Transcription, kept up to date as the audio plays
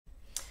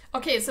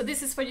Okay, so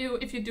this is for you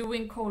if you're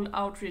doing cold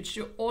outreach.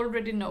 You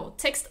already know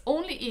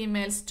text-only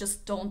emails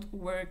just don't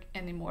work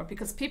anymore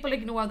because people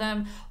ignore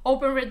them,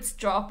 open rates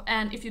drop,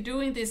 and if you're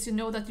doing this, you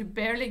know that you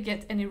barely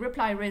get any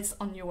reply rates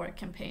on your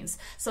campaigns.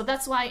 So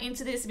that's why in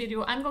today's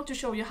video, I'm going to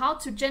show you how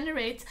to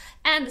generate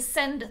and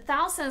send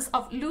thousands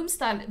of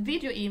Loom-style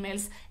video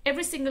emails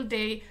every single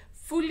day,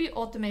 fully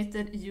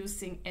automated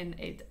using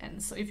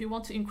n8n. So if you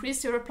want to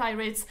increase your reply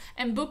rates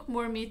and book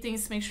more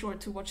meetings, make sure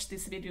to watch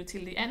this video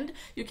till the end.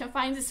 You can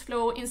find this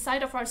flow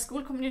inside of our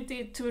Skool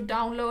community to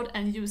download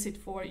and use it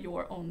for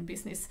your own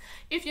business.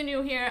 If you're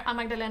new here, I'm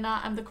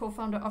Magdalena. I'm the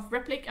co-founder of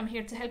RepliQ. I'm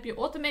here to help you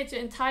automate your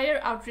entire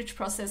outreach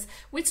process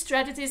with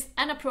strategies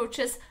and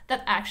approaches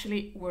that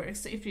actually work.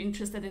 So if you're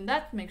interested in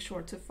that, make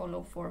sure to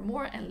follow for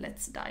more, and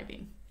let's dive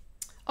in.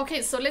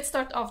 Okay, so let's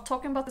start off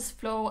talking about this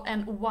flow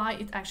and why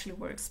it actually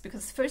works,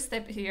 because first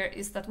step here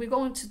is that we're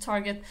going to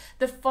target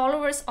the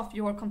followers of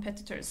your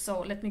competitors.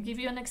 So let me give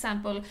you an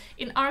example.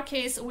 In our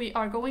case, we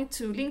are going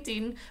to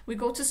LinkedIn, we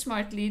go to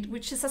Smartlead,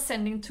 which is a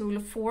sending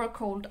tool for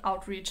cold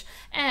outreach.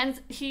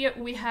 And here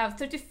we have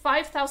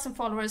 35,000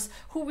 followers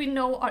who we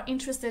know are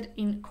interested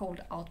in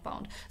cold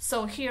outbound.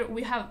 So here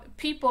we have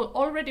people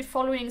already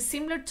following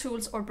similar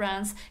tools or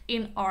brands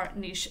in our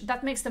niche.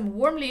 That makes them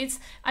warm leads.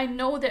 I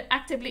know they're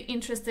actively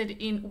interested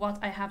in what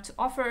I have to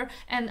offer,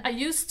 and I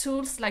use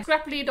tools like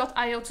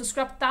scraply.io to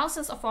scrap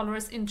thousands of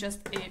followers in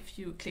just a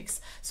few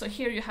clicks. So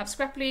here you have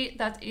Scraply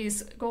that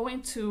is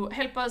going to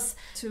help us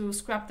to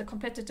scrap the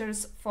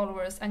competitors'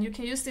 followers, and you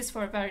can use this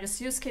for various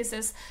use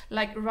cases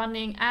like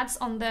running ads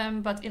on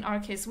them, but in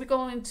our case we're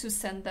going to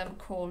send them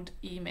cold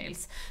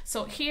emails.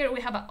 So here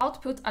we have an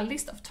output, a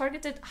list of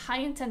targeted high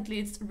intent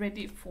leads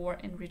ready for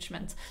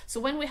enrichment.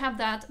 So when we have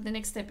that, the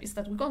next step is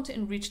that we're going to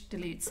enrich the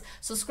leads.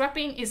 So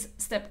scrapping is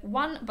step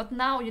one, but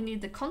now you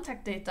need the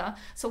contact data.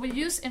 So we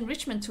use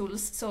enrichment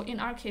tools. So in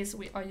our case,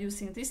 we are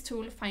using this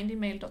tool,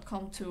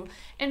 findemail.com, to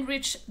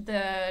enrich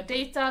the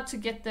data to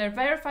get their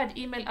verified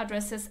email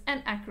addresses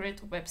and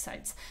accurate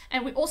websites.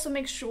 And we also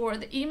make sure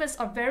the emails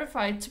are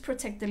verified to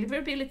protect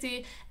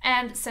deliverability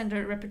and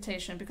sender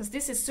reputation, because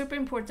this is super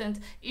important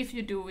if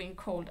you're doing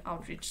cold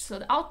outreach. So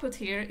the output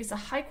here is a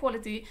high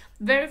quality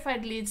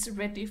verified leads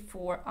ready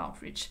for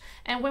outreach.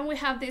 And when we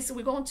have this,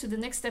 we go on to the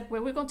next step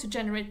where we're going to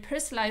generate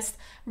personalized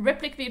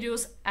RepliQ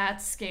videos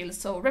at scale.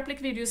 So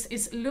RepliQ videos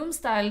is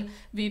Loom-style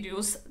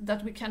videos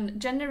that we can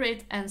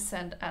generate and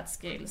send at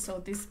scale. So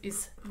this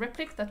is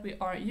RepliQ that we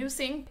are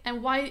using.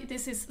 And why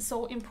this is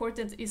so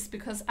important is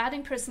because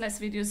adding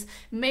personalized videos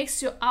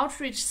makes your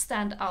outreach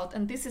stand out.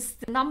 And this is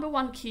the number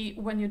one key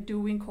when you're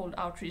doing cold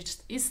outreach,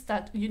 is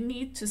that you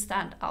need to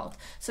stand out.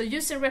 So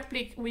using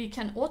RepliQ, we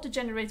can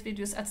auto-generate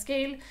videos at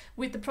scale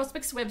with the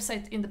prospect's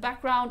website in the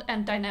background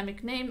and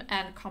dynamic name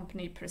and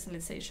company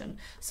personalization.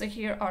 So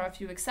here are a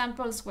few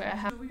examples where I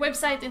have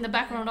website in the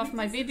background of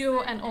my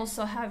video and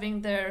also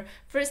having their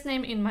first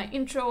name in my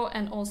intro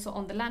and also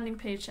on the landing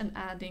page, and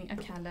adding a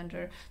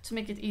calendar to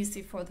make it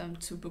easy for them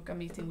to book a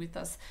meeting with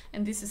us.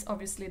 And this is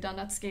obviously done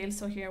at scale.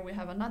 So here we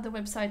have another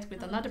website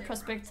with another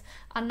prospect,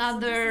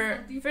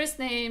 another first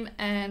name,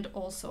 and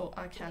also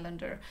a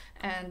calendar.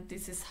 And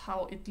this is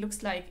how it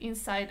looks like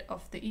inside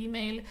of the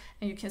email.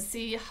 And you can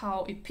see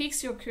how it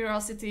piques your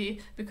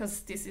curiosity,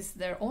 because this is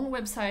their own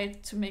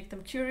website to make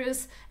them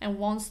curious and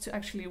wants to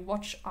actually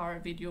watch our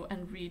video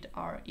and read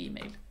our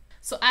email.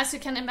 So as you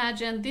can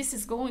imagine, this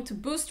is going to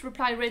boost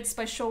reply rates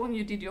by showing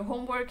you did your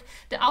homework.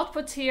 The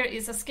output here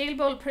is a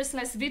scalable,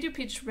 personalized video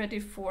pitch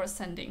ready for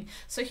sending.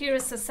 So here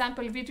is a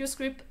sample video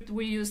script.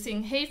 We're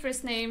using hey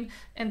first name,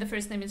 and the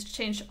first name is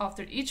changed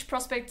after each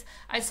prospect.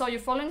 I saw you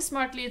following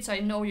Smartlead, so I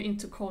know you're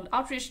into cold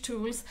outreach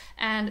tools,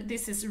 and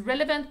this is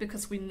relevant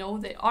because we know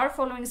they are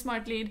following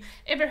Smartlead.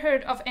 Ever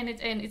heard of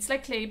n8n? It's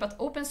like Clay, but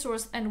open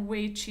source and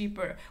way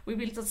cheaper. We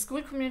built a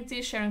Skool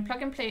community sharing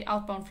plug and play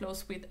outbound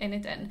flows with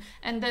n8n,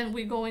 and then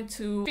we're going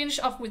to finish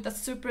off with a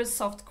super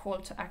soft call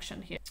to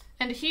action here.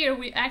 And here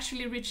we're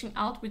actually reaching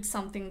out with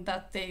something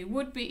that they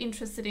would be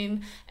interested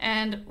in.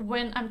 And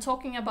when I'm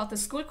talking about the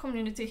Skool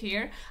community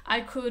here,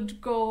 I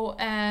could go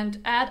and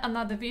add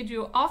another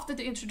video after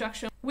the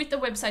introduction with the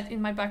website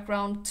in my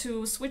background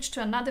to switch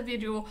to another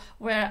video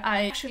where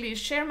I actually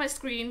share my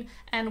screen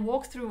and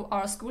walk through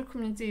our Skool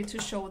community to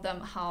show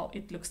them how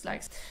it looks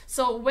like.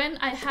 So when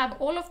I have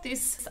all of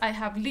this, I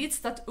have leads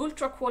that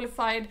ultra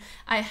qualified,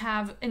 I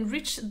have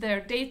enriched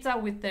their data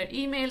with their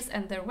emails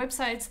and their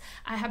websites,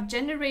 I have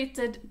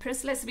generated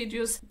personalized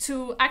videos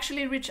to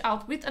actually reach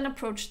out with an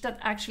approach that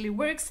actually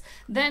works.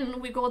 Then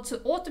we go to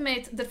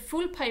automate the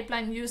full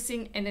pipeline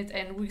using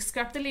n8n. We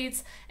scrap the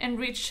leads,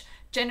 enrich,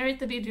 generate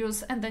the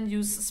videos, and then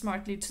use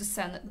Smartlead to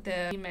send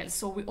the email.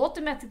 So we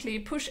automatically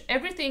push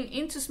everything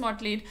into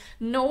Smartlead,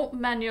 no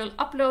manual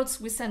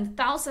uploads. We send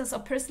thousands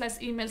of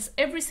personalized emails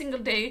every single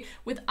day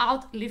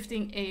without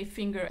lifting a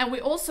finger. And we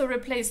also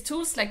replace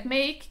tools like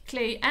Make,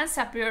 Clay, and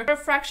Zapier for a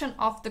fraction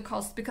of the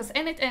cost, because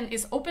n8n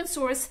is open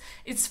source,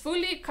 it's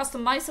fully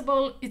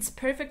customizable, it's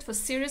perfect for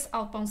serious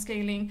outbound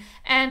scaling,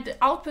 and the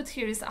output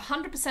here is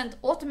 100%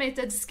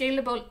 automated,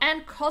 scalable,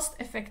 and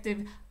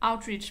cost-effective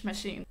outreach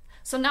machine.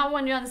 So now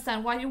when you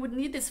understand why you would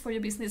need this for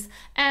your business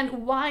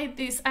and why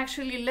this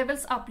actually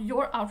levels up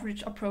your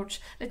outreach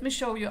approach, let me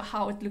show you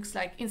how it looks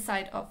like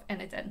inside of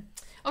n8n.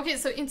 Okay,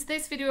 so in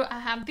today's video I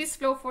have this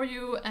flow for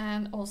you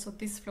and also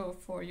this flow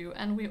for you,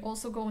 and we're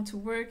also going to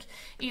work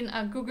in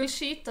a Google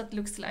Sheet that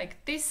looks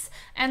like this.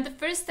 And the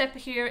first step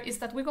here is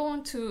that we're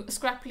going to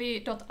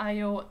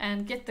scraply.io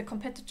and get the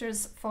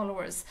competitors'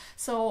 followers.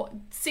 So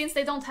since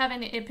they don't have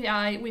any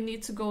API, we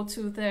need to go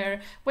to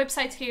their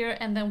website here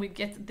and then we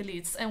get the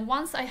leads. And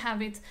once I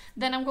have it,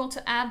 then I'm going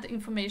to add the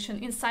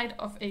information inside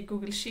of a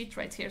Google Sheet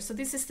right here. So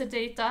this is the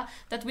data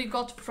that we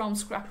got from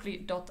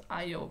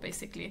scraply.io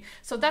basically.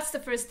 So that's the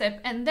first step.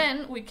 And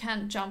then we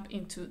can jump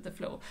into the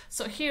flow.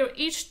 So here,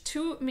 each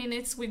 2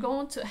 minutes, we're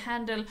going to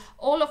handle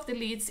all of the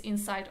leads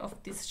inside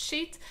of this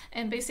sheet.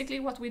 And basically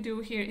what we do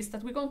here is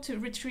that we're going to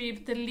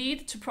retrieve the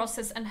lead to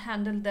process and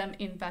handle them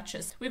in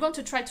batches. We're going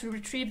to try to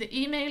retrieve the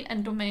email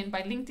and domain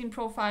by LinkedIn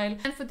profile.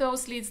 And for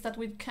those leads that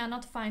we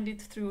cannot find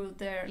it through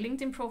their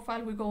LinkedIn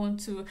profile, we're going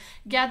to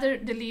gather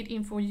the lead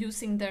info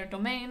using their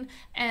domain.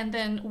 And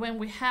then when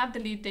we have the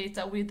lead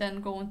data, we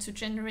then going to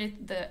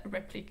generate the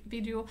RepliQ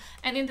video.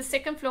 And in the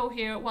second flow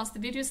here, once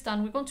the video is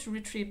done, we're going to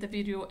retrieve the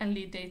video and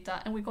lead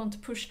data, and we're going to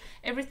push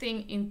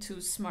everything into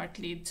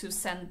Smartlead to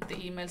send the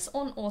emails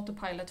on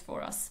autopilot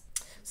for us.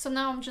 So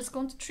now I'm just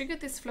going to trigger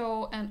this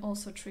flow and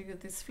also trigger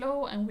this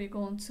flow, and we're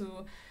going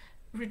to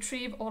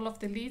retrieve all of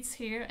the leads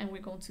here, and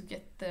we're going to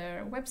get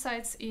their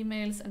websites,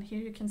 emails, and here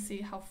you can see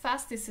how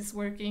fast this is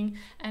working,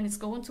 and it's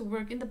going to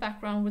work in the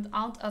background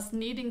without us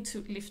needing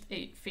to lift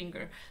a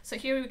finger. So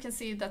here you can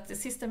see that the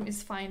system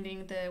is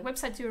finding the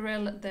website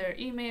URL, their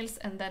emails,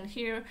 and then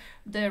here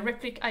the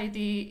RepliQ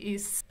ID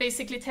is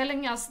basically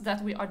telling us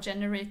that we are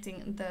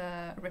generating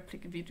the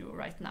RepliQ video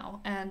right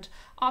now. And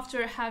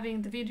after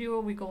having the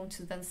video, we're going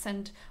to then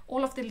send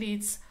all of the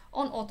leads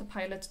on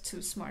autopilot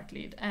to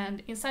Smartlead.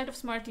 And inside of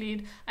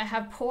Smartlead, I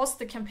have paused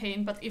the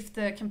campaign, but if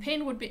the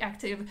campaign would be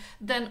active,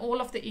 then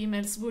all of the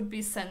emails would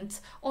be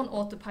sent on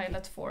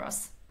autopilot for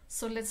us.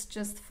 So let's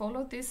just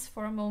follow this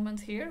for a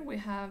moment here. We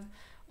have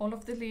all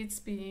of the leads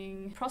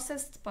being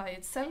processed by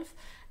itself.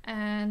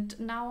 And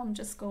now I'm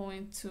just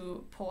going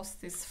to pause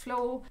this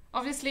flow.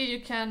 Obviously you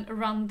can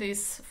run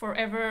this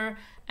forever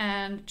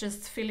and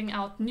just filling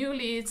out new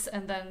leads,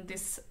 and then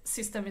this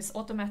system is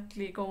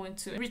automatically going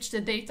to reach the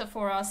data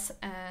for us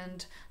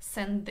and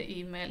send the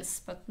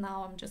emails. But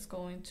now I'm just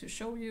going to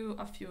show you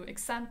a few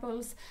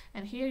examples,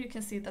 and here you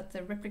can see that the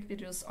RepliQ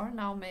videos are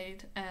now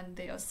made and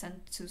they are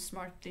sent to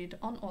Smartlead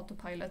on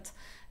autopilot,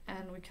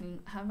 and we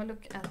can have a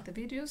look at the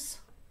videos.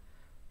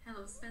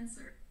 Hello,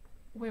 Spencer.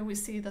 Where we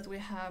see that we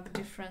have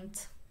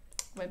different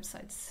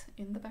websites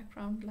in the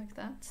background like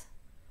that,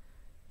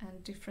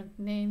 and different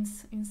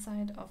names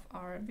inside of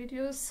our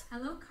videos.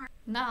 Hello,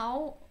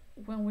 now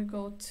when we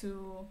go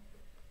to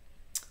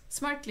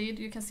Smartlead,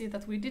 you can see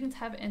that we didn't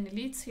have any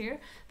leads here,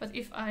 but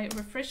if I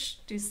refresh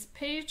this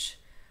page,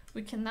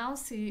 we can now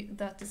see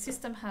that the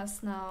system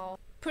has now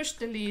pushed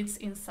the leads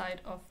inside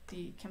of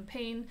the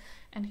campaign.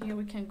 And here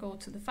we can go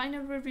to the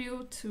final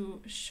review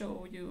to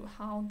show you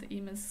how the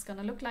emails is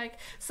gonna look like.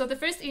 So the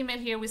first email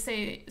here, we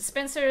say,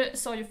 Spencer,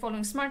 saw you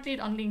following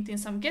Smartlead on LinkedIn,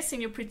 so I'm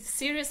guessing you're pretty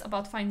serious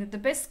about finding the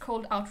best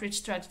cold outreach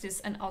strategies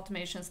and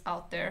automations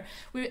out there.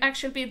 We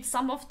actually build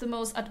some of the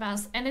most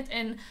advanced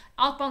n8n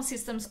outbound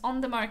systems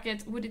on the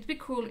market. Would it be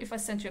cool if I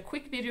sent you a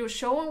quick video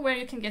showing where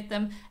you can get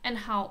them and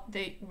how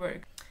they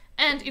work?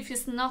 And if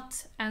he's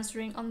not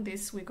answering on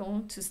this, we're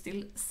going to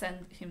still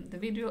send him the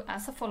video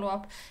as a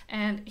follow-up.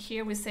 And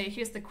here we say,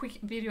 here's the quick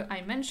video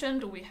I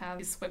mentioned. We have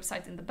his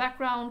website in the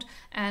background,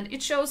 and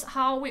it shows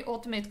how we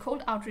automate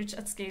cold outreach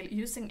at scale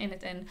using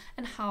n8n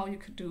and how you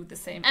could do the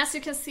same. As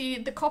you can see,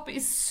 the copy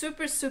is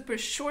super, super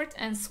short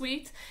and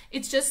sweet.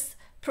 It's just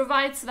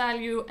provides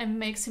value and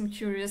makes him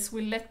curious.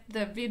 We let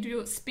the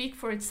video speak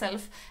for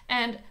itself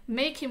and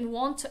make him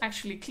want to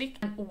actually click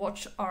and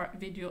watch our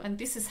video. And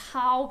this is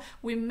how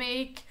we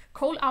make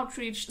cold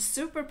outreach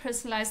super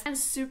personalized and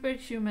super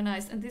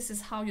humanized. And this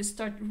is how you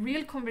start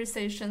real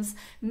conversations,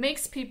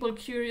 makes people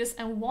curious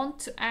and want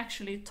to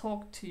actually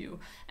talk to you.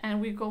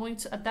 And we're going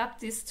to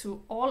adapt this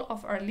to all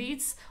of our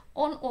leads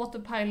on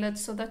autopilot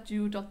so that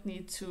you don't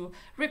need to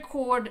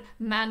record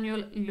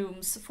manual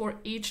looms for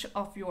each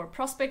of your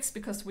prospects,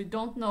 because we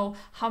don't know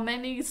how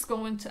many is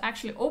going to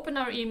actually open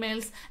our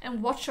emails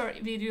and watch our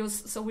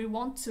videos. So we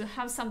want to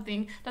have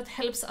something that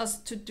helps us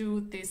to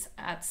do this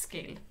at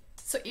scale.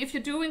 So if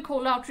you're doing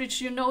cold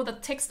outreach, you know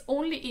that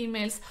text-only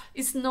emails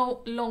is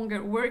no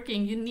longer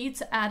working. You need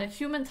to add a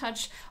human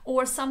touch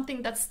or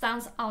something that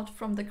stands out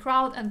from the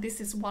crowd, and this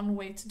is one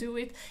way to do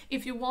it.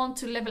 If you want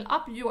to level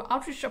up your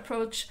outreach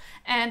approach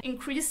and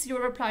increase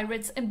your reply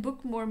rates and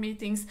book more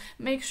meetings,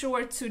 make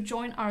sure to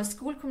join our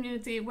Skool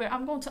community, where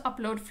I'm going to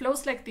upload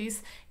flows like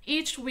this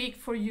each week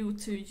for you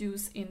to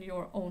use in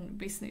your own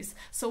business.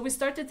 So we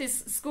started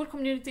this Skool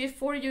community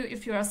for you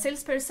if you're a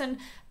salesperson,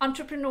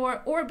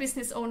 entrepreneur, or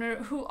business owner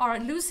who are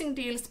losing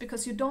deals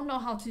because you don't know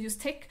how to use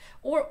tech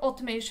or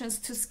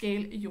automations to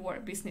scale your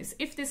business.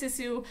 If this is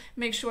you,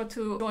 make sure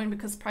to join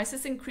because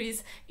prices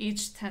increase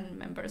each 10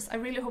 members. I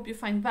really hope you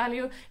find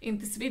value in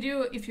this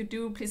video. If you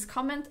do, please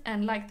comment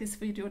and like this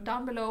video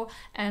down below,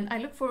 and I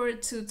look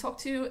forward to talk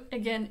to you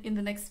again in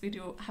the next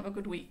video. Have a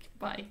good week.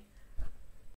 Bye.